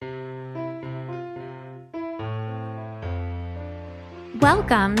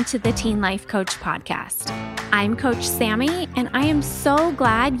Welcome to the Teen Life Coach Podcast. I'm Coach Sammy, and I am so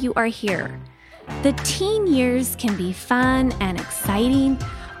glad you are here. The teen years can be fun and exciting,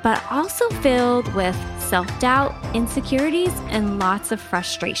 but also filled with self-doubt, insecurities, and lots of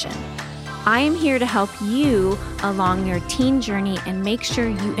frustration. I am here to help you along your teen journey and make sure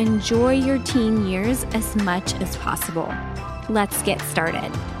you enjoy your teen years as much as possible. Let's get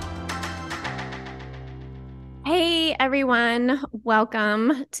started. Hey everyone,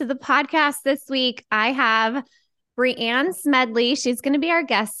 welcome to the podcast this week. I have Breanne Smedley. She's going to be our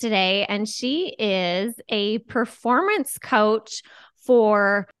guest today, and she is a performance coach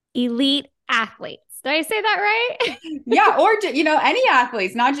for elite athletes. Did I say that right? Yeah, or any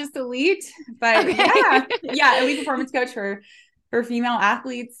athletes, not just elite, but okay. yeah, elite performance coach for female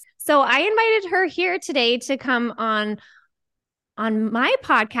athletes. So I invited her here today to come on my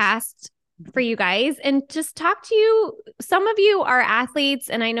podcast for you guys and just talk to you. Some of you are athletes,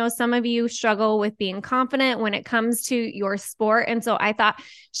 and I know some of you struggle with being confident when it comes to your sport. And so I thought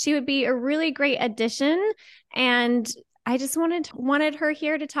she would be a really great addition. And I just wanted her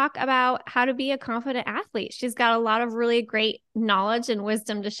here to talk about how to be a confident athlete. She's got a lot of really great knowledge and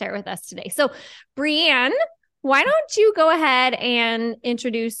wisdom to share with us today. So Breanne, why don't you go ahead and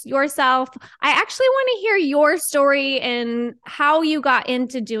introduce yourself? I actually want to hear your story and how you got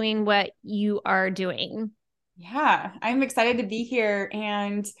into doing what you are doing. Yeah, I'm excited to be here.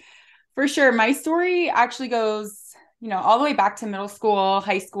 And for sure, my story actually goes, all the way back to middle school,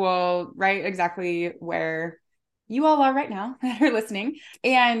 high school, right? Exactly where you all are right now that are listening.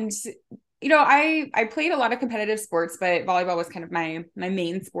 And, I played a lot of competitive sports, but volleyball was kind of my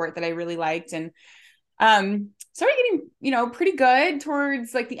main sport that I really liked. And started getting, pretty good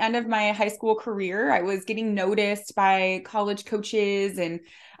towards like the end of my high school career. I was getting noticed by college coaches and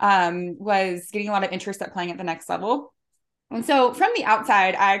was getting a lot of interest at playing at the next level. And so from the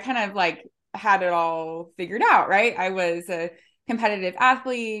outside, I kind of like had it all figured out, right? I was a competitive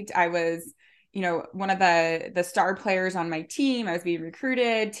athlete. I was, one of the star players on my team. I was being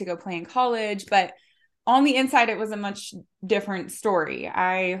recruited to go play in college, but on the inside, it was a much different story.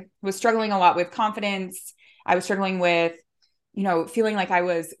 I was struggling a lot with confidence. I was struggling with, feeling like I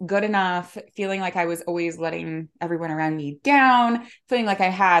was good enough, feeling like I was always letting everyone around me down, feeling like I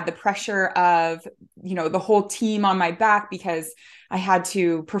had the pressure of, the whole team on my back because I had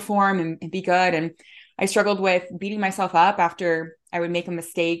to perform and be good. And I struggled with beating myself up after I would make a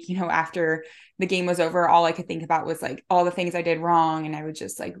mistake, after the game was over. All I could think about was like all the things I did wrong. And I would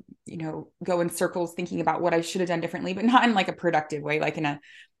just like, go in circles thinking about what I should have done differently, but not in like a productive way, like in a,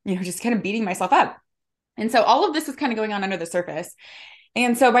 just kind of beating myself up. And so all of this was kind of going on under the surface.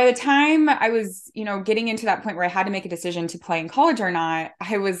 And so by the time I was, getting into that point where I had to make a decision to play in college or not,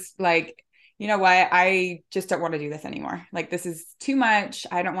 I was like, you know what? I just don't want to do this anymore. Like, this is too much.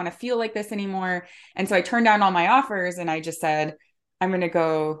 I don't want to feel like this anymore. And so I turned down all my offers and I just said, I'm going to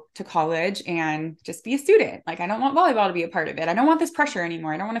go to college and just be a student. Like, I don't want volleyball to be a part of it. I don't want this pressure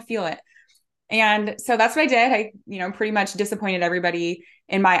anymore. I don't want to feel it. And so that's what I did. I, pretty much disappointed everybody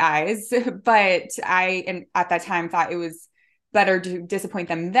in my eyes, but and at that time thought it was better to disappoint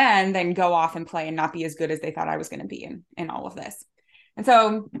them than go off and play and not be as good as they thought I was going to be in all of this. And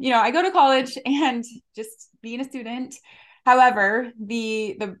so, I go to college and just being a student. However,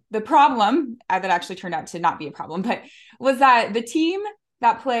 the problem that actually turned out to not be a problem, but was that the team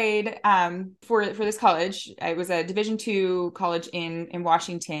that played for this college, it was a Division II college in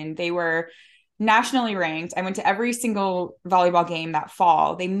Washington. They were nationally ranked. I went to every single volleyball game that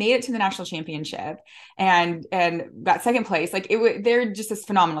fall. They made it to the national championship and got second place. Like they're just this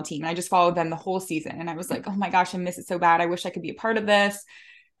phenomenal team. And I just followed them the whole season. And I was like, oh my gosh, I miss it so bad. I wish I could be a part of this.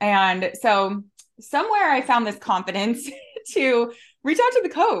 And so somewhere I found this confidence to reach out to the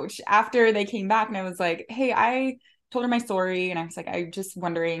coach after they came back. And I was like, hey, I told her my story. And I was like, I'm just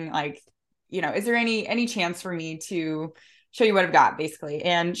wondering, like, is there any chance for me to show you what I've got, basically?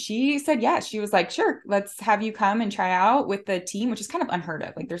 And she said, yes. She was like, sure, let's have you come and try out with the team, which is kind of unheard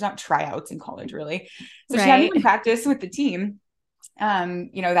of. Like, there's not tryouts in college, really. So She had me in practice with the team,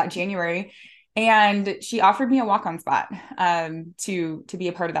 that January. And she offered me a walk-on spot to be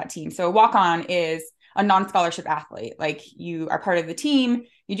a part of that team. So a walk-on is a non-scholarship athlete. Like, you are part of the team,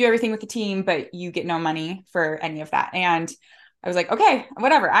 you do everything with the team, but you get no money for any of that. And I was like, okay,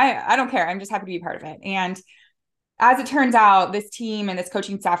 whatever. I don't care. I'm just happy to be a part of it. And as it turns out, this team and this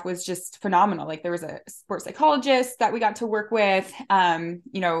coaching staff was just phenomenal. Like, there was a sports psychologist that we got to work with.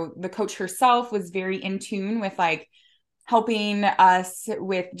 The coach herself was very in tune with like helping us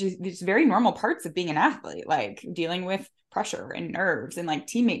with just very normal parts of being an athlete, like dealing with pressure and nerves and like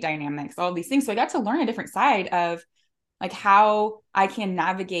teammate dynamics, all these things. So I got to learn a different side of like how I can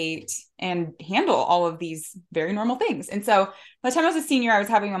navigate and handle all of these very normal things. And so by the time I was a senior, I was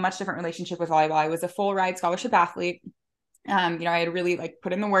having a much different relationship with volleyball. I was a full ride scholarship athlete. I had really like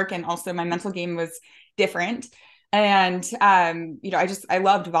put in the work, and also my mental game was different. And, I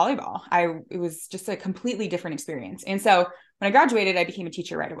loved volleyball. It was just a completely different experience. And so when I graduated, I became a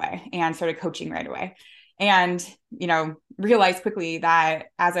teacher right away and started coaching right away. And, realized quickly that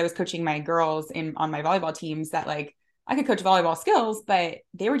as I was coaching my girls on my volleyball teams, that like I could coach volleyball skills, but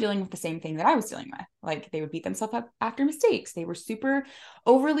they were dealing with the same thing that I was dealing with. Like they would beat themselves up after mistakes. They were super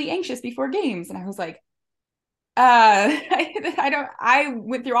overly anxious before games. And I was like, I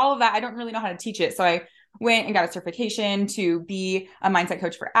went through all of that. I don't really know how to teach it. So I went and got a certification to be a mindset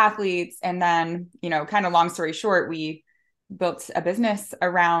coach for athletes. And then, kind of long story short, we built a business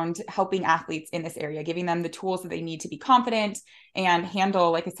around helping athletes in this area, giving them the tools that they need to be confident and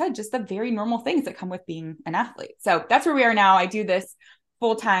handle, like I said, just the very normal things that come with being an athlete. So that's where we are now. I do this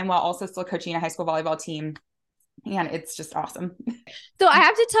full time while also still coaching a high school volleyball team. And it's just awesome. So I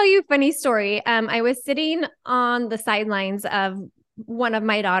have to tell you a funny story. I was sitting on the sidelines of one of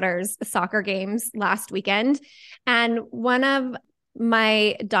my daughter's soccer games last weekend, and one of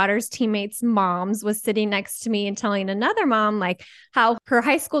my daughter's teammates' moms was sitting next to me and telling another mom like how her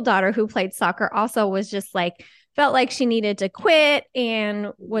high school daughter who played soccer also was just like felt like she needed to quit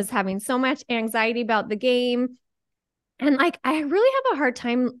and was having so much anxiety about the game. And like, I really have a hard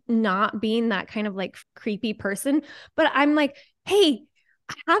time not being that kind of like creepy person, but I'm like, hey,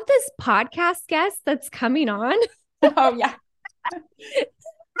 I have this podcast guest that's coming on. Oh yeah.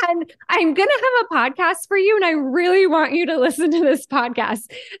 And I'm going to have a podcast for you. And I really want you to listen to this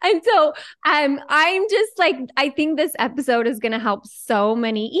podcast. And so I'm just like, I think this episode is going to help so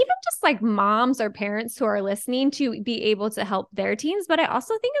many, even just like moms or parents who are listening to be able to help their teens. But I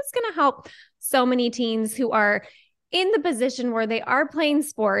also think it's going to help so many teens who are in the position where they are playing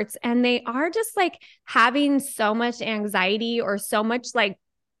sports and they are just like having so much anxiety or so much like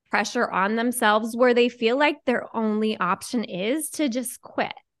pressure on themselves where they feel like their only option is to just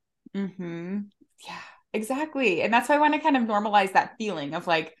quit. Mm-hmm. Yeah, exactly. And that's why I want to kind of normalize that feeling of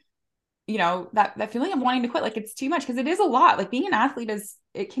like, that feeling of wanting to quit. Like it's too much, because it is a lot. Like being an athlete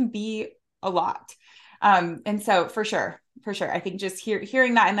it can be a lot. And so for sure, I think just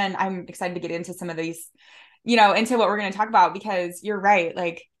hearing that, and then I'm excited to get into some of these, into what we're going to talk about, because you're right.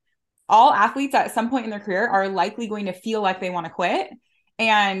 Like all athletes at some point in their career are likely going to feel like they want to quit.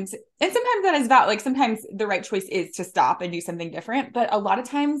 And sometimes that is valid. Like sometimes the right choice is to stop and do something different. But a lot of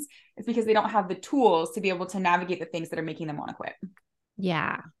times it's because they don't have the tools to be able to navigate the things that are making them want to quit.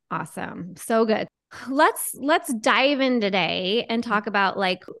 Yeah. Awesome. So good. Let's dive in today and talk about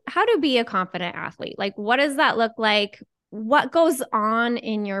like how to be a confident athlete. Like, what does that look like? What goes on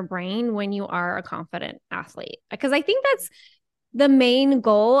in your brain when you are a confident athlete? Because I think that's the main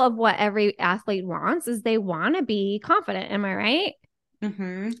goal of what every athlete wants, is they want to be confident. Am I right?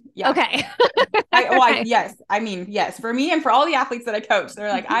 Mm-hmm. Yeah. Okay. Yes. I mean, yes, for me and for all the athletes that I coach, they're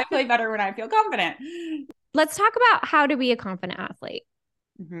like, I play better when I feel confident. Let's talk about how to be a confident athlete.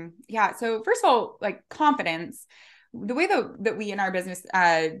 Mm-hmm. Yeah. So first of all, like confidence, the way that we in our business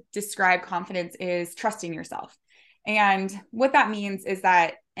describe confidence is trusting yourself. And what that means is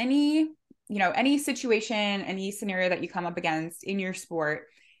that any situation, any scenario that you come up against in your sport,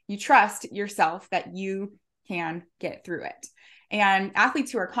 you trust yourself that you can get through it. And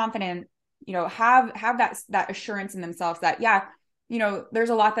athletes who are confident, have that assurance in themselves that, yeah, there's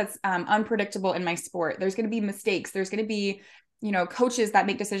a lot that's unpredictable in my sport. There's going to be mistakes. There's going to be, coaches that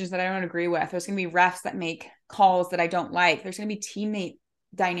make decisions that I don't agree with. There's going to be refs that make calls that I don't like. There's going to be teammate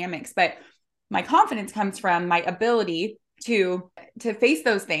dynamics. But my confidence comes from my ability to face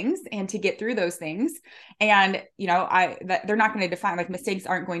those things and to get through those things. And, they're not going to define, like mistakes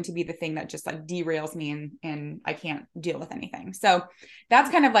aren't going to be the thing that just like derails me and I can't deal with anything. So that's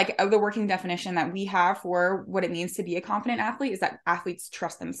kind of like the working definition that we have for what it means to be a confident athlete, is that athletes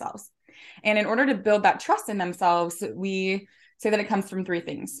trust themselves. And in order to build that trust in themselves, we say that it comes from three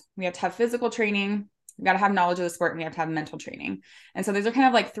things. We have to have physical training, we got to have knowledge of the sport, and we have to have mental training. And so those are kind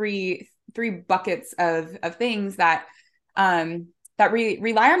of like three buckets of things that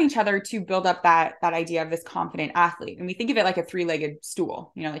rely on each other to build up that idea of this confident athlete. And we think of it like a three-legged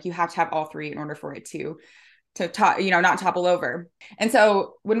stool, like you have to have all three in order for it to not topple over. And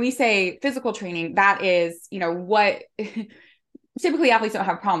so when we say physical training, that is, what typically athletes don't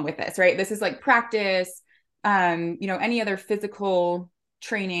have a problem with this, right? This is like practice, any other physical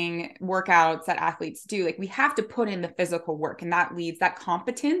training workouts that athletes do. Like we have to put in the physical work, and that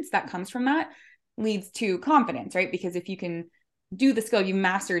competence that comes from that leads to confidence, right? Because if you can do the skill, you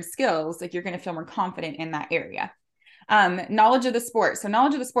mastered skills, like you're going to feel more confident in that area. Knowledge of the sport. So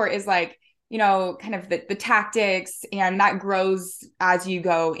knowledge of the sport is like, kind of the tactics, and that grows as you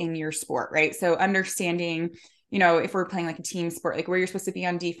go in your sport, right? So understanding, if we're playing like a team sport, like where you're supposed to be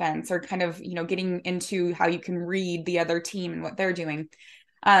on defense, or kind of, getting into how you can read the other team and what they're doing.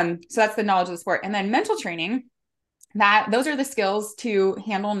 So that's the knowledge of the sport. And then mental training, those are the skills to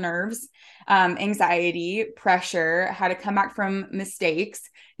handle nerves, anxiety, pressure, how to come back from mistakes,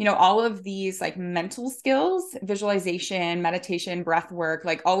 all of these like mental skills, visualization, meditation, breath work,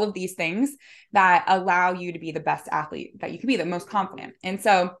 like all of these things that allow you to be the best athlete that you can be, the most confident. And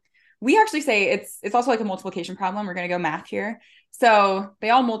so we actually say it's also like a multiplication problem. We're going to go math here. So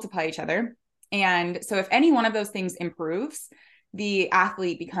they all multiply each other. And so if any one of those things improves, the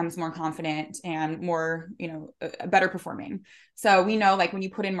athlete becomes more confident and more, better performing. So we know, like, when you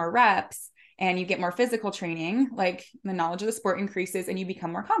put in more reps and you get more physical training, like the knowledge of the sport increases and you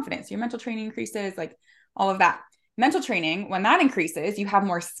become more confident. So your mental training increases, like all of that. Mental training, when that increases, you have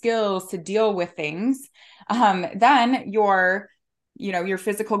more skills to deal with things. Then your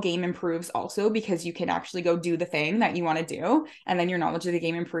physical game improves also, because you can actually go do the thing that you want to do. And then your knowledge of the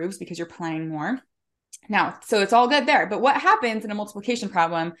game improves because you're playing more. Now, so it's all good there. But what happens in a multiplication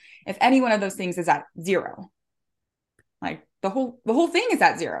problem if any one of those things is at zero? Like the whole thing is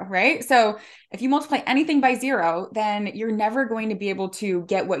at zero, right? So if you multiply anything by zero, then you're never going to be able to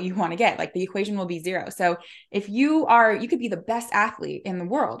get what you want to get. Like the equation will be zero. So if you could be the best athlete in the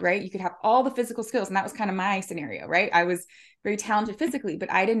world, right? You could have all the physical skills. And that was kind of my scenario, right? I was very talented physically,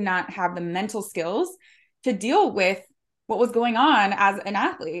 but I did not have the mental skills to deal with what was going on as an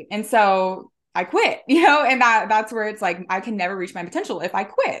athlete. And so I quit, and that's where it's like, I can never reach my potential if I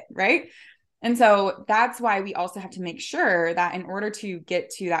quit. Right. And so that's why we also have to make sure that in order to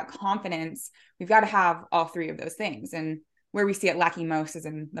get to that confidence, we've got to have all three of those things. And where we see it lacking most is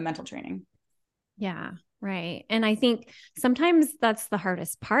in the mental training. Yeah. Right. And I think sometimes that's the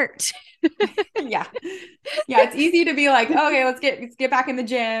hardest part. Yeah. Yeah. It's easy to be like, okay, let's get back in the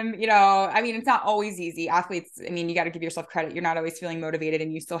gym. I mean, it's not always easy. Athletes, I mean, you got to give yourself credit. You're not always feeling motivated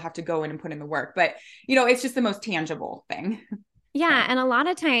and you still have to go in and put in the work, but it's just the most tangible thing. Yeah. And a lot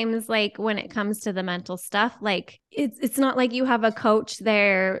of times, like when it comes to the mental stuff, like it's not like you have a coach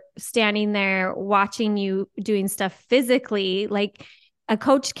there standing there watching you doing stuff physically. Like a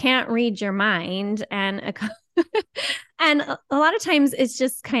coach can't read your mind, and and a lot of times it's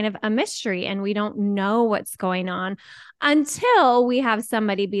just kind of a mystery and we don't know what's going on until we have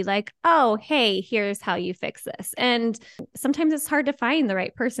somebody be like, oh, hey, here's how you fix this. And sometimes it's hard to find the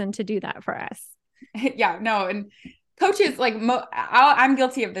right person to do that for us. Yeah, no. And coaches, like I'm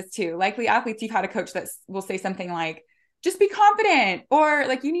guilty of this too. Likely athletes, you've had a coach that will say something like, just be confident, or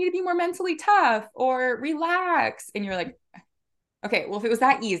like, you need to be more mentally tough, or relax. And you're like, okay, well, if it was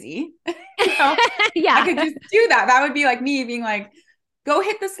that easy, Yeah, I could just do that. That would be like me being like, go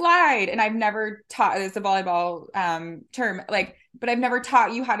hit the slide. And I've never taught, it's a volleyball term, like, but I've never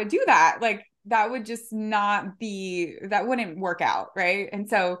taught you how to do that. Like that would just that wouldn't work out. Right. And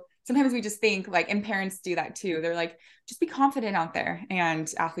so sometimes we just think like, and parents do that too. They're like, just be confident out there.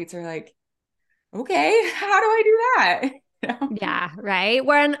 And athletes are like, okay, how do I do that? Yeah, right.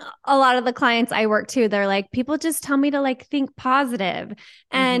 When a lot of the clients I work to, they're like, people just tell me to like think positive.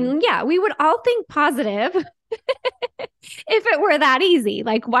 And yeah, we would all think positive if it were that easy.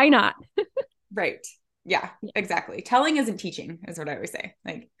 Like, why not? Right. Yeah, exactly. Telling isn't teaching, is what I always say.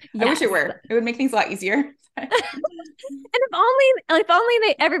 Like, yes. I wish it were. It would make things a lot easier. And if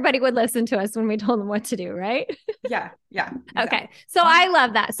only everybody would listen to us when we told them what to do, right? Yeah. Exactly. Okay. So I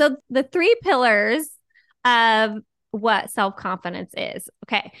love that. So the 3 pillars of what self-confidence is.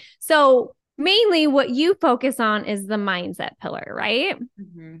 Okay. So mainly what you focus on is the mindset pillar, right?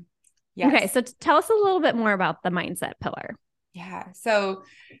 Mm-hmm. Yes. Okay. So tell us a little bit more about the mindset pillar. Yeah. So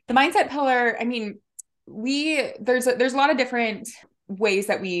the mindset pillar, I mean, there's a lot of different ways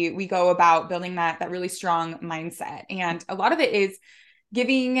that we go about building that really strong mindset. And a lot of it is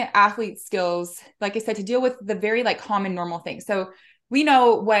giving athletes skills, like I said, to deal with the very like common normal things. So we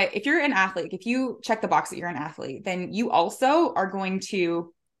know if you're an athlete, if you check the box that you're an athlete, then you also are going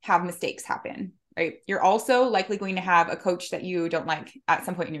to have mistakes happen, right? You're also likely going to have a coach that you don't like at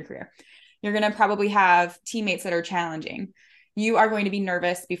some point in your career. You're going to probably have teammates that are challenging. You are going to be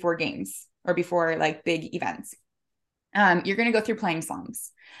nervous before games or before like big events. You're going to go through playing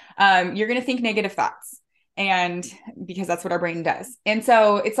slumps. You're going to think negative thoughts. And because that's what our brain does. And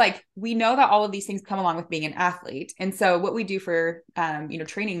so it's like, we know that all of these things come along with being an athlete. And so what we do for,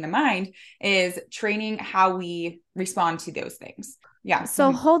 training the mind is training how we respond to those things. Yeah.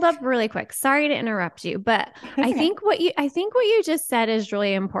 So hold up really quick. Sorry to interrupt you, but That's okay. I think what you just said is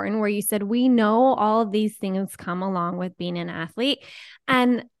really important, where you said we know all of these things come along with being an athlete.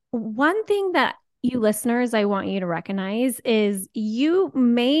 And one thing that you listeners, I want you to recognize is you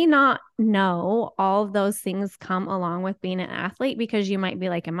may not know all of those things come along with being an athlete, because you might be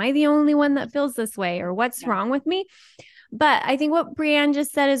like, am I the only one that feels this way, or what's wrong with me? But I think what Brianne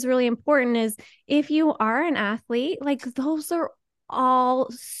just said is really important, is if you are an athlete, like those are all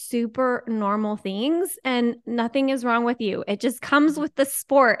super normal things and nothing is wrong with you. It just comes with the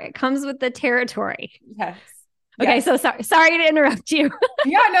sport. It comes with the territory. Yes. Okay. Yes. So sorry to interrupt you.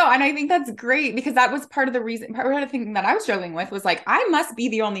 Yeah, no, and I think that's great, because that was part of the reason, part of the thing that I was struggling with was like, I must be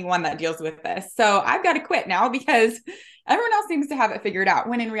the only one that deals with this. So I've got to quit now, because everyone else seems to have it figured out,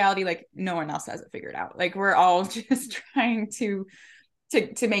 when in reality, like no one else has it figured out. Like we're all just trying to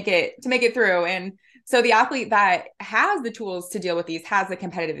make it through. And so the athlete that has the tools to deal with these has a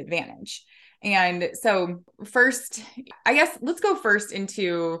competitive advantage. And so first, I guess let's go first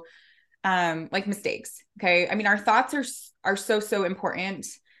into like mistakes. Okay. I mean, our thoughts are so important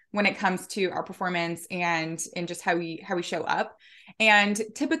when it comes to our performance and just how we show up. And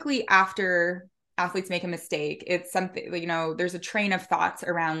typically after athletes make a mistake, it's something, you know, there's a train of thoughts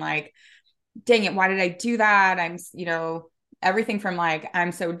around like, dang it, why did I do that? I'm, you know, everything from like,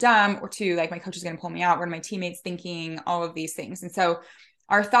 I'm so dumb, or to like, my coach is going to pull me out. What are my teammates thinking? All of these things. And so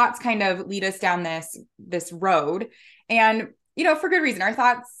our thoughts kind of lead us down this road. And you know, for good reason. Our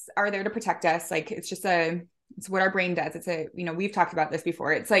thoughts are there to protect us. Like it's what our brain does. You know, we've talked about this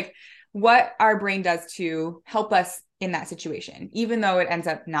before. It's like what our brain does to help us in that situation, even though it ends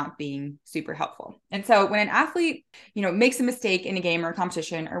up not being super helpful. And so when an athlete, you know, makes a mistake in a game or a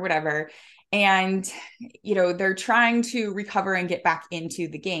competition or whatever, and, you know, they're trying to recover and get back into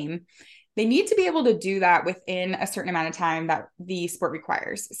the game, they need to be able to do that within a certain amount of time that the sport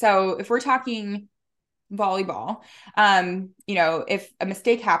requires. So if we're talking volleyball, you know, if a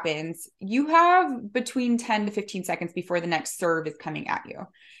mistake happens, you have between 10 to 15 seconds before the next serve is coming at you.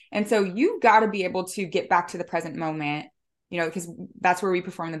 And so you've got to be able to get back to the present moment, you know, because that's where we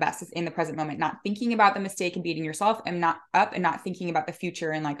perform the best, is in the present moment, not thinking about the mistake and beating yourself, and not thinking about the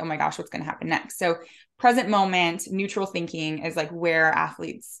future and like, oh my gosh, what's going to happen next. So present moment, neutral thinking is like where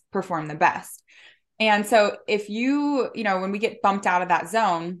athletes perform the best. And so if you know, when we get bumped out of that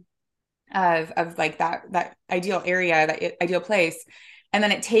zone, of like that ideal area, that ideal place, and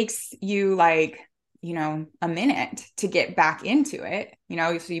then it takes you like, you know, a minute to get back into it, you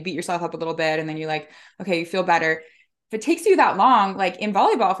know, so you beat yourself up a little bit and then you're like, okay, you feel better. If it takes you that long, like in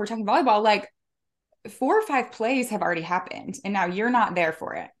volleyball, if we're talking volleyball, like 4 or 5 plays have already happened and now you're not there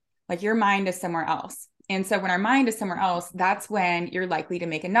for it. Like your mind is somewhere else. And so when our mind is somewhere else, that's when you're likely to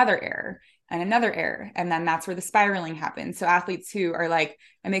make another error and another error. And then that's where the spiraling happens. So athletes who are like,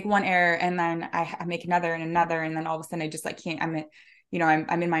 I make one error and then I make another and another. And then all of a sudden I just like can't,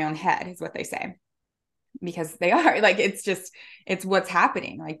 I'm in my own head is what they say, because they are like, it's what's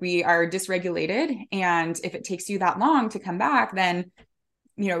happening. Like we are dysregulated. And if it takes you that long to come back, then,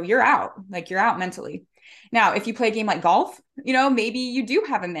 you know, you're out mentally. Now, if you play a game like golf, you know, maybe you do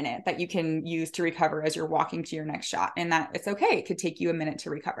have a minute that you can use to recover as you're walking to your next shot, and that it's okay. It could take you a minute to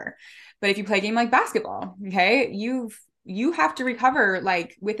recover. But if you play a game like basketball, okay, you have to recover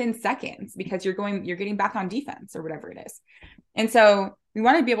like within seconds, because you're getting back on defense or whatever it is. And so we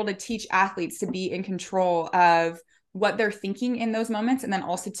want to be able to teach athletes to be in control of what they're thinking in those moments, and then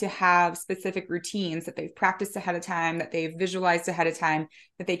also to have specific routines that they've practiced ahead of time, that they've visualized ahead of time,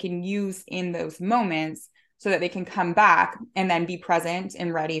 that they can use in those moments so that they can come back and then be present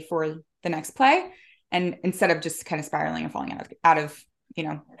and ready for the next play, and instead of just kind of spiraling and falling out of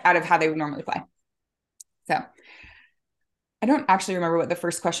how they would normally play. So I don't actually remember what the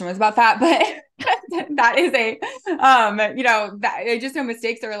first question was about that, but that is that I just know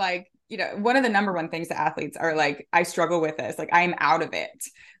mistakes are like, you know, one of the number one things that athletes are like, I struggle with this. Like I'm out of it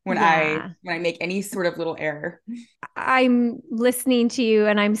when I make any sort of little error. I'm listening to you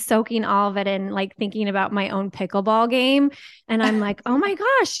and I'm soaking all of it in, like thinking about my own pickleball game. And I'm like, oh my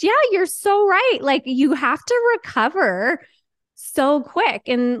gosh, yeah, you're so right. Like you have to recover so quick.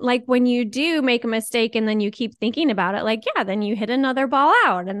 And like when you do make a mistake and then you keep thinking about it, like, yeah, then you hit another ball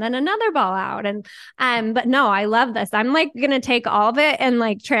out and then another ball out. And but no, I love this. I'm like gonna take all of it and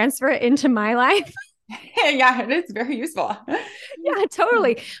like transfer it into my life. Yeah, it's very useful. Yeah,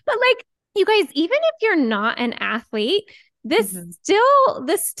 totally. But like, you guys, even if you're not an athlete, this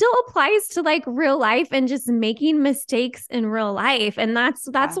still applies to like real life and just making mistakes in real life. And that's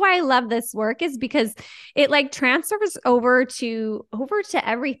why I love this work, is because it like transfers over to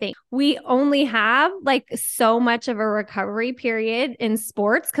everything. We only have like so much of a recovery period in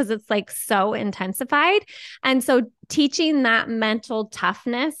sports because it's like so intensified. And so teaching that mental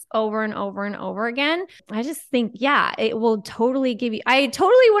toughness over and over and over again, I just think, yeah, it will totally give you, I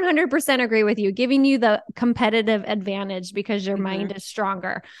totally 100% agree with you, giving you the competitive advantage because your mind is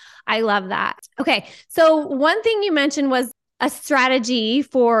stronger. I love that. Okay. So one thing you mentioned was a strategy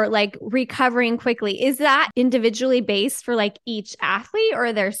for like recovering quickly. Is that individually based for like each athlete, or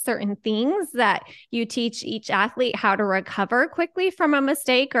are there certain things that you teach each athlete how to recover quickly from a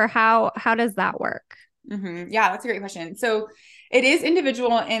mistake, or how does that work? Yeah, that's a great question. So it is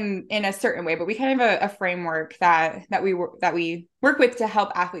individual in a certain way, but we kind of have a framework that we work with to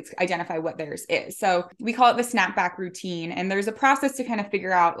help athletes identify what theirs is. So we call it the snapback routine, and there's a process to kind of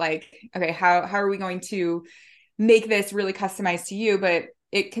figure out like, okay, how are we going to make this really customized to you? But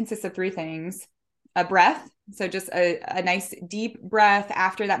it consists of three things: a breath, so just a nice deep breath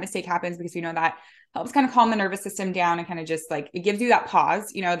after that mistake happens, because we know that helps kind of calm the nervous system down and kind of just like, it gives you that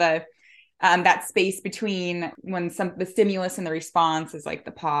pause, that space between when the stimulus and the response is like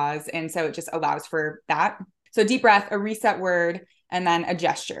the pause. And so it just allows for that. So deep breath, a reset word, and then a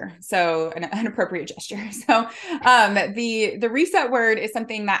gesture. So an appropriate gesture. So the reset word is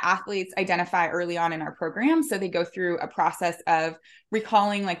something that athletes identify early on in our program. So they go through a process of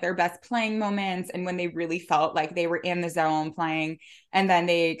recalling like their best playing moments and when they really felt like they were in the zone playing. And then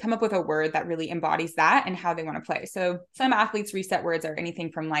they come up with a word that really embodies that and how they want to play. So some athletes' reset words are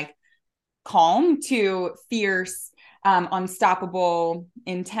anything from like calm to fierce, unstoppable,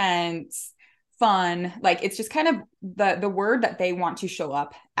 intense, fun. Like it's just kind of the word that they want to show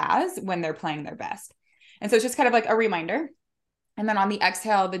up as when they're playing their best. And so it's just kind of like a reminder. And then on the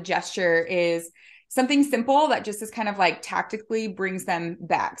exhale, the gesture is something simple that just is kind of like tactically brings them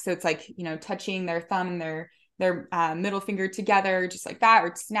back. So it's like, touching their thumb and their middle finger together, just like that,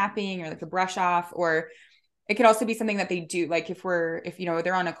 or snapping, or like a brush off. Or it could also be something that they do. Like if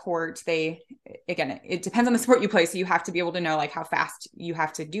they're on a court, it depends on the sport you play. So you have to be able to know like how fast you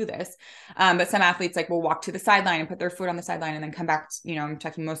have to do this. But some athletes like will walk to the sideline and put their foot on the sideline and then come back, I'm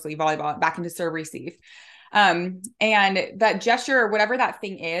talking mostly volleyball, back into serve receive. And that gesture or whatever that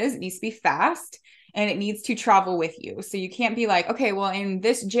thing is, it needs to be fast and it needs to travel with you. So you can't be like, okay, well in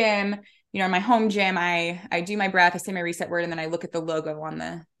this gym, in my home gym, I do my breath, I say my reset word, and then I look at the logo on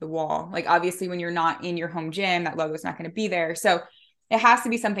the wall. Like obviously when you're not in your home gym, that logo is not going to be there. So it has to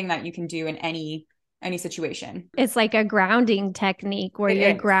be something that you can do in any situation. It's like a grounding technique where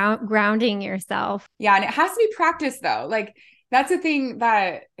you're grounding yourself. Yeah. And it has to be practiced though. Like that's the thing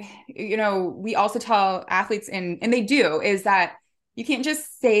that, we also tell athletes and they do, is that you can't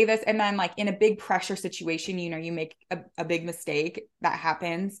just say this and then like in a big pressure situation, you make a big mistake that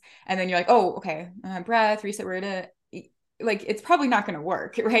happens. And then you're like, oh, okay, breath, reset word. Like it's probably not going to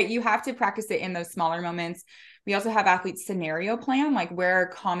work, right? You have to practice it in those smaller moments. We also have athletes scenario plan, like where are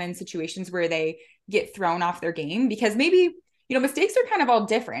common situations where they get thrown off their game, because maybe, mistakes are kind of all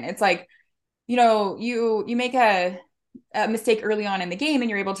different. It's like, you make a mistake early on in the game and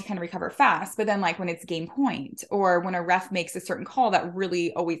you're able to kind of recover fast. But then like when it's game point or when a ref makes a certain call that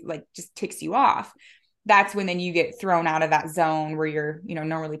really always like just ticks you off, that's when then you get thrown out of that zone where you're,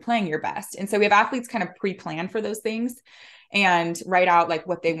 normally playing your best. And so we have athletes kind of pre-plan for those things and write out like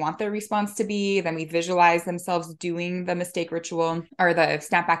what they want their response to be. Then we visualize themselves doing the mistake ritual or the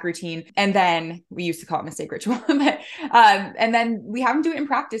snapback routine. And then we used to call it mistake ritual, but, and then we have them do it in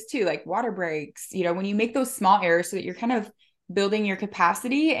practice too, like water breaks, when you make those small errors so that you're kind of building your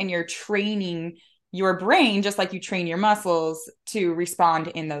capacity and you're training your brain, just like you train your muscles to respond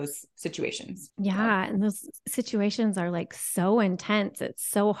in those situations. Yeah. And those situations are like so intense. It's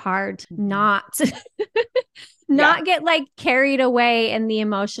so hard not get like carried away in the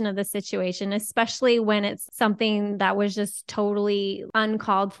emotion of the situation, especially when it's something that was just totally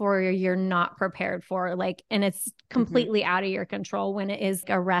uncalled for or you're not prepared for, like, and it's completely out of your control when it is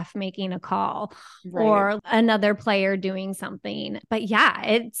a ref making a call or another player doing something. But yeah,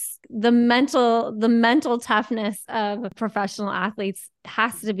 it's the mental toughness of professional athletes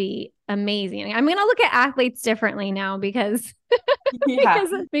has to be amazing. I'm going to look at athletes differently now because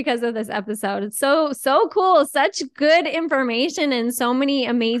because of this episode. It's so cool. Such good information and so many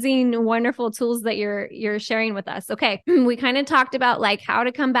amazing, wonderful tools that you're sharing with us. Okay. We kind of talked about like how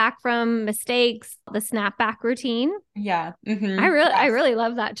to come back from mistakes, the snapback routine. Yeah. I really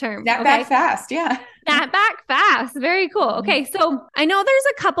love that term. Snap back fast. Yeah. Snap back fast. Very cool. Okay. So I know there's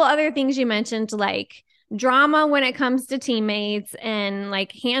a couple other things you mentioned, like drama when it comes to teammates and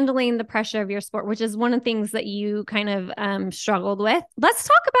like handling the pressure of your sport, which is one of the things that you kind of struggled with. Let's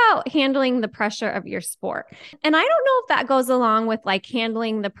talk about handling the pressure of your sport. And I don't know if that goes along with like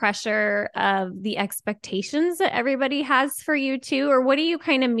handling the pressure of the expectations that everybody has for you too, or what do you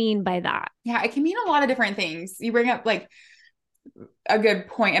kind of mean by that? Yeah, it can mean a lot of different things. You bring up like a good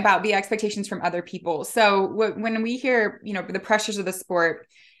point about the expectations from other people. So when we hear, the pressures of the sport,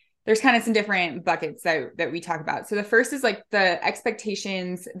 there's kind of some different buckets that we talk about. So the first is like the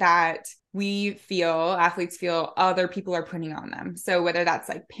expectations that we feel, athletes feel other people are putting on them. So whether that's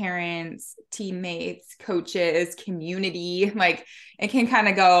like parents, teammates, coaches, community, like it can kind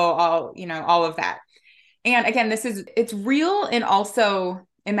of go all of that. And again, it's real and also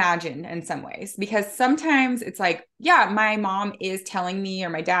imagined in some ways, because sometimes it's like, yeah, my mom is telling me, or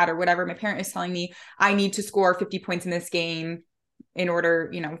my dad or whatever, my parent is telling me I need to score 50 points in this game in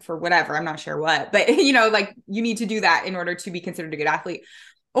order, for whatever, I'm not sure what, but like you need to do that in order to be considered a good athlete.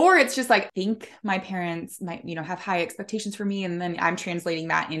 Or it's just like, I think my parents might, have high expectations for me. And then I'm translating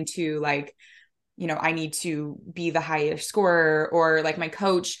that into like, I need to be the highest scorer, or like my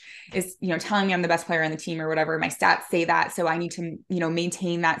coach is, telling me I'm the best player on the team or whatever. My stats say that. So I need to,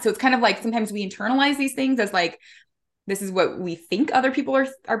 maintain that. So it's kind of like, sometimes we internalize these things as like, this is what we think other people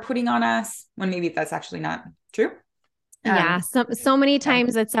are putting on us, when maybe that's actually not true. Yeah. So many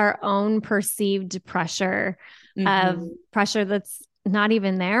times it's our own perceived pressure of pressure that's not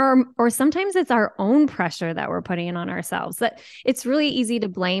even there, or sometimes it's our own pressure that we're putting on ourselves. That it's really easy to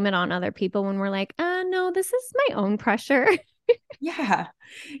blame it on other people when we're like, no, this is my own pressure. Yeah.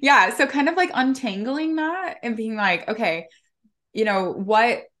 Yeah. So kind of like untangling that and being like, okay,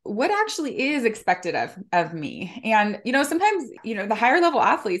 what actually is expected of me. And, sometimes, the higher level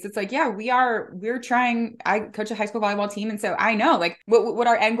athletes, it's like, yeah, we're trying, I coach a high school volleyball team. And so I know like what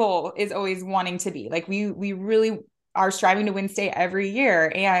our end goal is always wanting to be. Like we really are striving to win state every year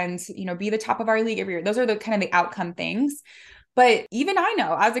and, be the top of our league every year. Those are the kind of the outcome things. But even I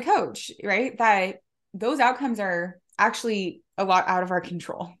know as a coach, right, that those outcomes are actually a lot out of our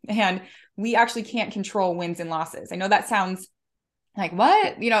control, and we actually can't control wins and losses. I know that sounds like,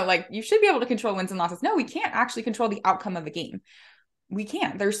 what? Like you should be able to control wins and losses. No, we can't actually control the outcome of the game. We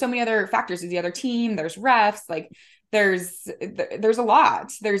can't. There's so many other factors. There's the other team, there's refs, like there's a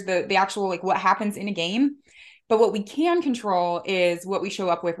lot. There's the actual, like what happens in a game. But what we can control is what we show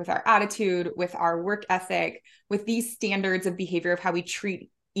up with our attitude, with our work ethic, with these standards of behavior of how we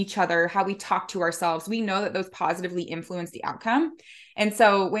treat each other, how we talk to ourselves. We know that those positively influence the outcome. And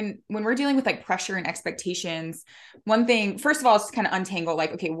so when we're dealing with like pressure and expectations, one thing, first of all, is to kind of untangle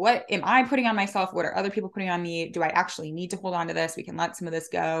like, okay, what am I putting on myself? What are other people putting on me? Do I actually need to hold on to this? We can let some of this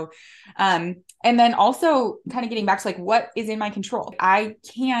go. And then also kind of getting back to like, what is in my control? I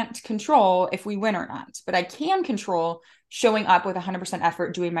can't control if we win or not, but I can control showing up with 100%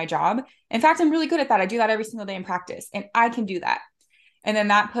 effort, doing my job. In fact, I'm really good at that. I do that every single day in practice, and I can do that. And then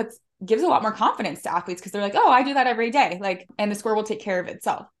that gives a lot more confidence to athletes, because they're like, oh, I do that every day. Like, and the score will take care of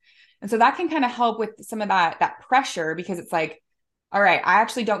itself. And so that can kind of help with some of that pressure, because it's like, all right, I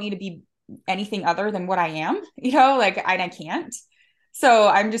actually don't need to be anything other than what I am, like I can't. So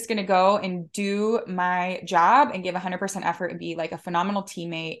I'm just going to go and do my job and give 100% effort and be like a phenomenal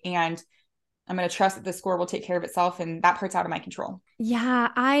teammate. And I'm going to trust that the score will take care of itself, and that part's out of my control. Yeah,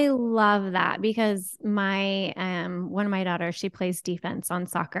 I love that, because my one of my daughters, she plays defense on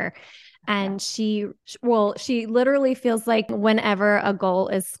soccer, and she literally feels like whenever a goal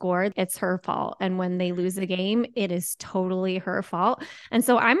is scored, it's her fault, and when they lose a game, it is totally her fault. And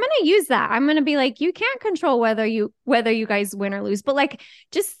so I'm going to use that. I'm going to be like, you can't control whether you guys win or lose, but like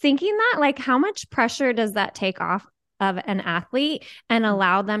just thinking that, like how much pressure does that take off of an athlete and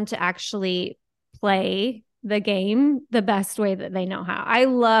allow them to actually play the game the best way that they know how. I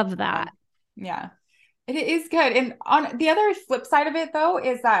love that. Yeah, it is good. And on the other flip side of it though,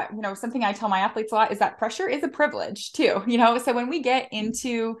 is that, something I tell my athletes a lot is that pressure is a privilege too, so when we get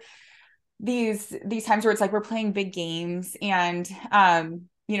into these times where it's like, we're playing big games and,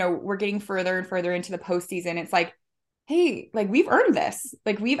 we're getting further and further into the postseason, it's like, hey, like we've earned this.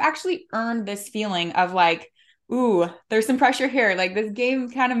 Like we've actually earned this feeling of like, ooh, there's some pressure here. Like this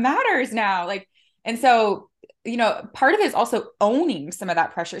game kind of matters now. Like, and so, part of it is also owning some of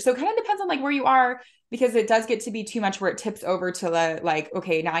that pressure. So it kind of depends on like where you are, because it does get to be too much where it tips over to like,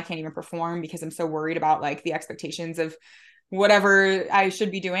 okay, now I can't even perform because I'm so worried about like the expectations of whatever I should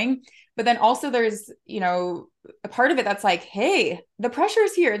be doing. But then also there's, a part of it that's like, hey, the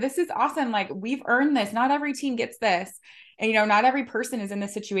pressure's here. This is awesome. Like we've earned this. Not every team gets this. And, not every person is in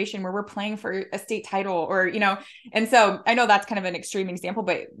this situation where we're playing for a state title or, and so I know that's kind of an extreme example,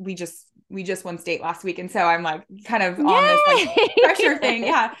 but we just we just won state last week. And so I'm like kind of on this like Yay! pressure thing.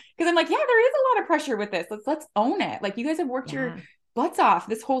 Yeah. Cause I'm like, yeah, there is a lot of pressure with this. Let's own it. Like you guys have worked your butts off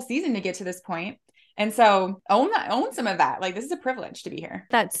this whole season to get to this point. And so own some of that. Like this is a privilege to be here.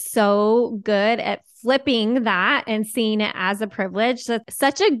 That's so good at flipping that and seeing it as a privilege. That's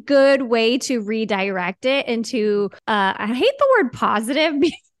such a good way to redirect it into, I hate the word positive.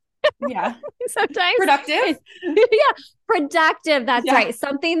 Yeah. Sometimes productive. Yeah. Productive. That's right.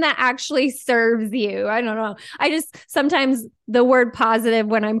 Something that actually serves you. I don't know. I just sometimes the word positive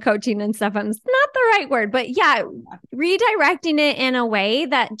when I'm coaching and stuff, it's not the right word, but yeah, redirecting it in a way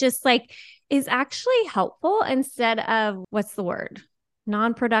that just like is actually helpful instead of what's the word?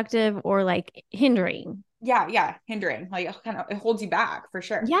 Non-productive or like hindering. Yeah. Hindering. Like kind of it holds you back for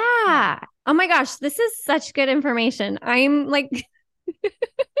sure. Yeah. Oh my gosh. This is such good information. I'm like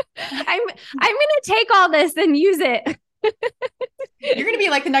I'm gonna take all this and use it. You're gonna be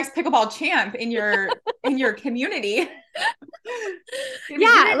like the next pickleball champ in your community.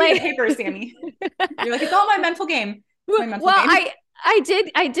 Yeah, like paper, Sammy. You're like, it's all my mental game. My mental game.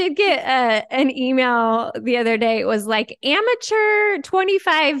 I did get an email the other day. It was like amateur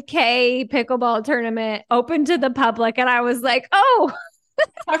 25K pickleball tournament open to the public, and I was like, oh,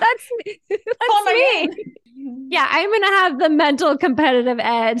 that's me. Yeah, I'm gonna have the mental competitive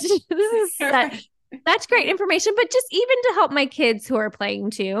edge. This is that's great information, but just even to help my kids who are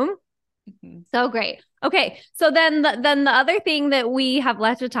playing too. So great. Okay. So then the other thing that we have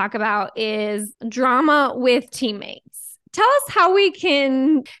left to talk about is drama with teammates. Tell us how we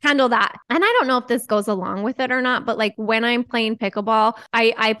can handle that. And I don't know if this goes along with it or not, but like when I'm playing pickleball,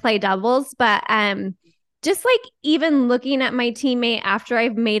 I play doubles, but just like even looking at my teammate after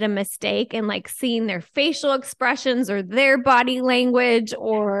I've made a mistake and like seeing their facial expressions or their body language,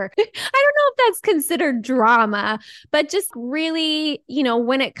 or I don't know if that's considered drama, but just really, you know,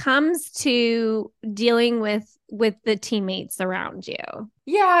 when it comes to dealing with the teammates around you.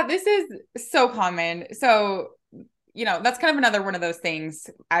 Yeah, this is so common. So, you know, that's kind of another one of those things.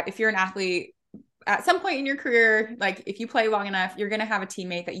 If you're an athlete at some point in your career, like if you play long enough, you're going to have a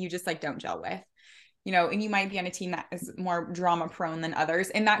teammate that you just like don't gel with. You know, and you might be on a team that is more drama prone than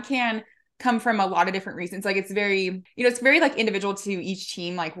others. And that can come from a lot of different reasons. Like it's very, you know, it's very like individual to each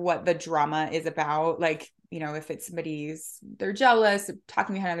team, like what the drama is about. Like, you know, if it's they're jealous,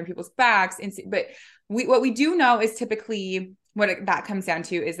 talking behind other people's backs. But what we do know is typically that comes down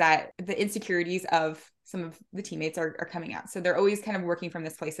to is that the insecurities of some of the teammates are coming out. So they're always kind of working from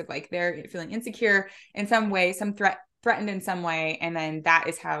this place of like, they're feeling insecure in some way, some threatened in some way. And then that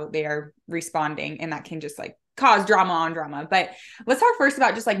is how they are responding. And that can just like cause drama on drama. But let's talk first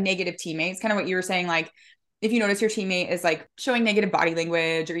about just like negative teammates, kind of what you were saying. Like if you notice your teammate is like showing negative body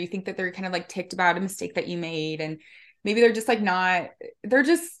language, or you think that they're kind of like ticked about a mistake that you made, and maybe they're just like they're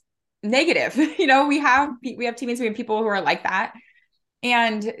just negative. You know, we have teammates, we have people who are like that.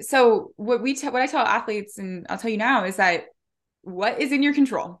 And so what I tell athletes, and I'll tell you now, is that what is in your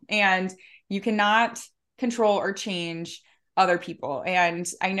control, and you cannot control or change other people. And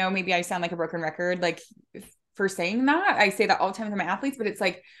I know maybe I sound like a broken record, like for saying that. I say that all the time with my athletes, but it's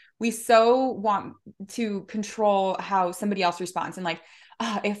like, we so want to control how somebody else responds. And like,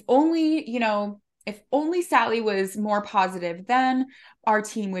 if only Sally was more positive, then our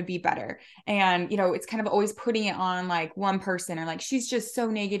team would be better. And, you know, it's kind of always putting it on like one person, or like, she's just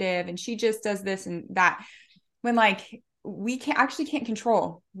so negative and she just does this and that, when like, we can't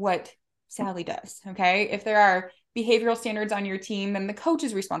control what Sally does. Okay. If there are behavioral standards on your team, then the coach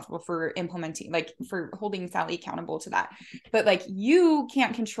is responsible for implementing, like for holding Sally accountable to that. But like, you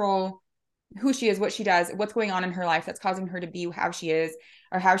can't control who she is, what she does, what's going on in her life that's causing her to be how she is,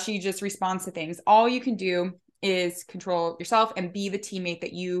 or how she just responds to things. All you can do is control yourself and be the teammate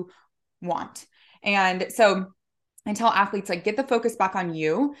that you want. And so I tell athletes, like, get the focus back on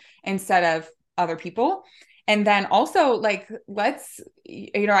you instead of other people. And then also like,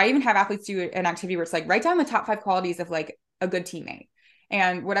 I even have athletes do an activity where it's like, write down the top 5 qualities of like a good teammate,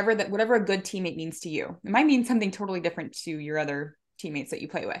 and whatever a good teammate means to you. It might mean something totally different to your other teammates that you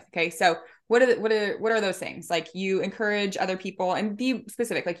play with. Okay. So what are those things? Like, you encourage other people, and be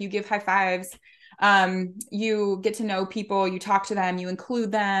specific. Like, you give high fives, you get to know people, you talk to them, you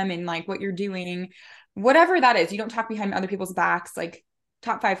include them in like what you're doing, whatever that is. You don't talk behind other people's backs, like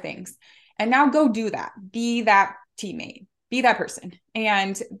top 5 things. And now go do that. Be that teammate, be that person.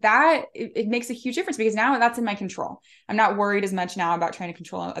 And that it makes a huge difference, because now that's in my control. I'm not worried as much now about trying to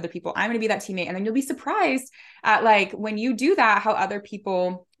control other people. I'm going to be that teammate. And then you'll be surprised at like, when you do that, how other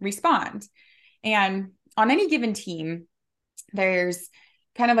people respond. And on any given team, there's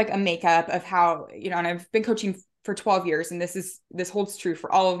kind of like a makeup of how, you know, and I've been coaching for 12 years, and this holds true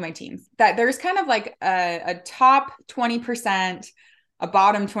for all of my teams, that there's kind of like a top 20%, a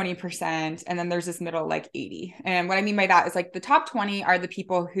bottom 20%, and then there's this middle like 80. And what I mean by that is like the top 20 are the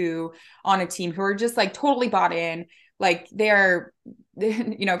people who on a team who are just like totally bought in, like they're,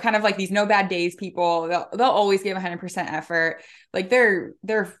 you know, kind of like these no bad days people. They'll always give 100% effort. Like they're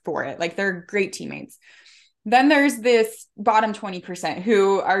for it. Like they're great teammates. Then there's this bottom 20%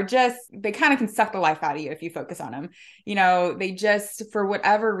 who are just, they kind of can suck the life out of you if you focus on them. You know, they just, for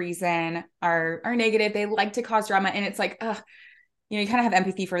whatever reason, are negative. They like to cause drama. And it's like, you know, you kind of have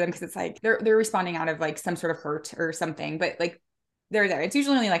empathy for them because it's like they're responding out of like some sort of hurt or something, but like they're there. It's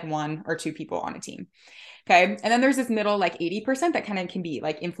usually only like 1 or 2 people on a team. Okay. And then there's this middle, like 80% that kind of can be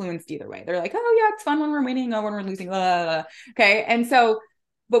like influenced either way. They're like, oh yeah, it's fun when we're winning. Oh, when we're losing. Blah, blah, blah. Okay. And so,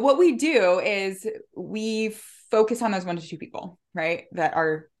 but what we do is we focus on those 1 to 2 people, right, that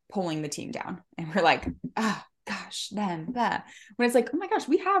are pulling the team down. And we're like, gosh, them, that. When it's like, oh my gosh,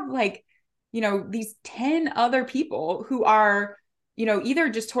 we have like, you know, these 10 other people who are, you know, either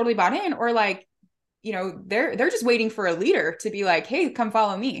just totally bought in or like, you know, they're just waiting for a leader to be like, hey, come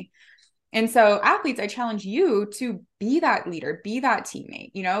follow me. And so athletes, I challenge you to be that leader, be that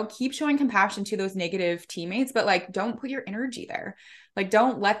teammate, you know, keep showing compassion to those negative teammates, but like, don't put your energy there. Like,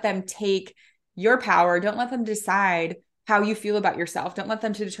 don't let them take your power. Don't let them decide how you feel about yourself. Don't let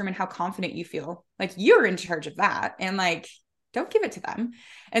them to determine how confident you feel. Like you're in charge of that. And like, don't give it to them.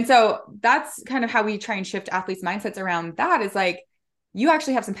 And so that's kind of how we try and shift athletes' mindsets around that, is like, you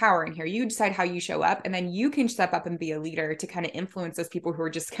actually have some power in here. You decide how you show up, and then you can step up and be a leader to kind of influence those people who are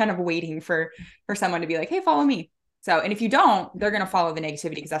just kind of waiting for someone to be like, hey, follow me. So, and if you don't, they're going to follow the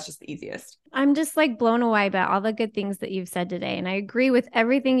negativity because that's just the easiest. I'm just like blown away by all the good things that you've said today. And I agree with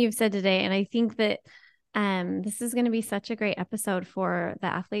everything you've said today. And I think that this is going to be such a great episode for the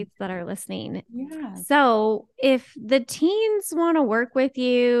athletes that are listening. Yeah. So if the teens want to work with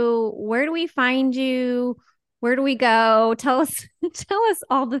you, where do we find you? Where do we go? Tell us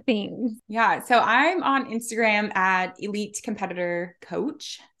all the things. Yeah. So I'm on Instagram at Elite Competitor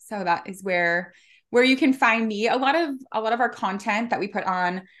Coach. So that is where you can find me. A lot of our content that we put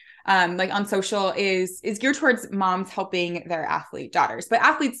on, like on social is geared towards moms helping their athlete daughters, but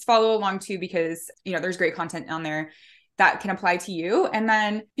athletes follow along too, because, you know, there's great content on there that can apply to you. And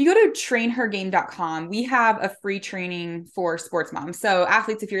then if you go to trainhergame.com, we have a free training for sports moms. So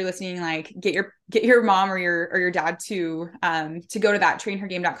athletes, if you're listening, like get your mom or your dad to go to that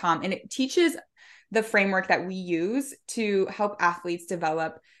trainhergame.com, and it teaches the framework that we use to help athletes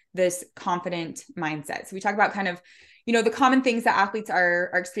develop this confident mindset. So we talk about kind of, you know, the common things that athletes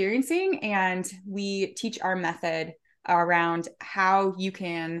are experiencing, and we teach our method around how you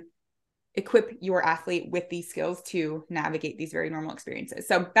can equip your athlete with these skills to navigate these very normal experiences.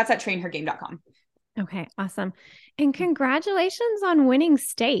 So that's at trainhergame.com. Okay, awesome. And congratulations on winning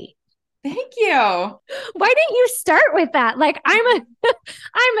state. Thank you. Why didn't you start with that? Like, I'm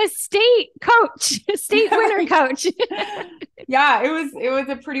a state coach, state winner coach. Yeah, it was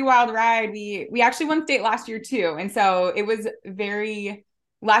a pretty wild ride. We actually won state last year too. And so it was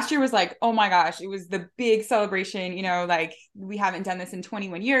last year was like, oh my gosh, it was the big celebration, you know, like we haven't done this in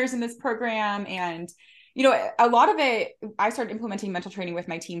 21 years in this program. And, you know, a lot of it, I started implementing mental training with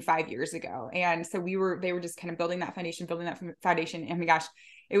my team 5 years ago. And so they were just kind of building that foundation. And oh my gosh,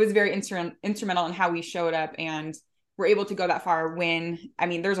 it was very instrumental in how we showed up and were able to go that far when, I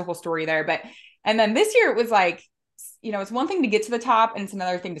mean, there's a whole story there, and then this year it was like, you know, it's one thing to get to the top and it's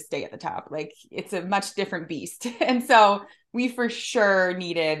another thing to stay at the top. Like it's a much different beast. And so we for sure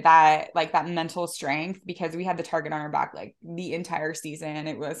needed that mental strength, because we had the target on our back, like the entire season.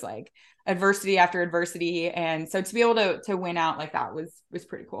 It was like adversity after adversity. And so to be able to win out like that was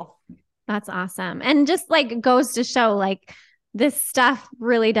pretty cool. That's awesome. And just like goes to show, like, this stuff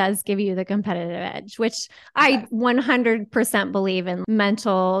really does give you the competitive edge, which I 100% believe in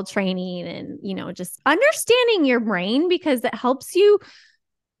mental training and, you know, just understanding your brain, because it helps you,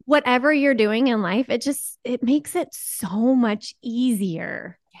 whatever you're doing in life. It makes it so much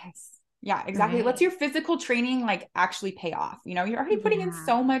easier. Yes. Yeah, exactly. Right. It lets your physical training like actually pay off. You know, you're already putting in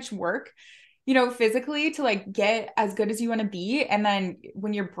so much work, you know, physically to like get as good as you want to be. And then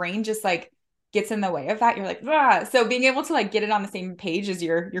when your brain just like gets in the way of that, you're like, ah. So being able to like get it on the same page as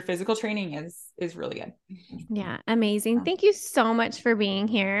your physical training is really good. Yeah. Amazing. Thank you so much for being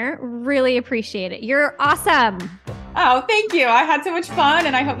here. Really appreciate it. You're awesome. Oh, thank you. I had so much fun,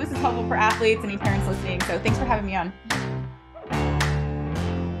 and I hope this is helpful for athletes and any parents listening. So thanks for having me on.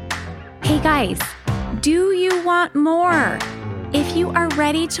 Hey guys, do you want more? If you are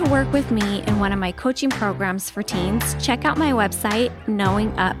ready to work with me in one of my coaching programs for teens, check out my website,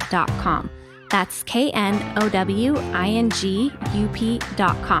 knowingup.com. That's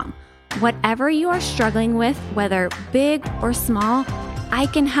KNOWINGUP.com. Whatever you are struggling with, whether big or small, I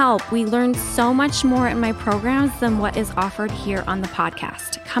can help. We learn so much more in my programs than what is offered here on the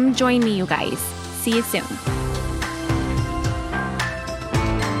podcast. Come join me, you guys. See you soon.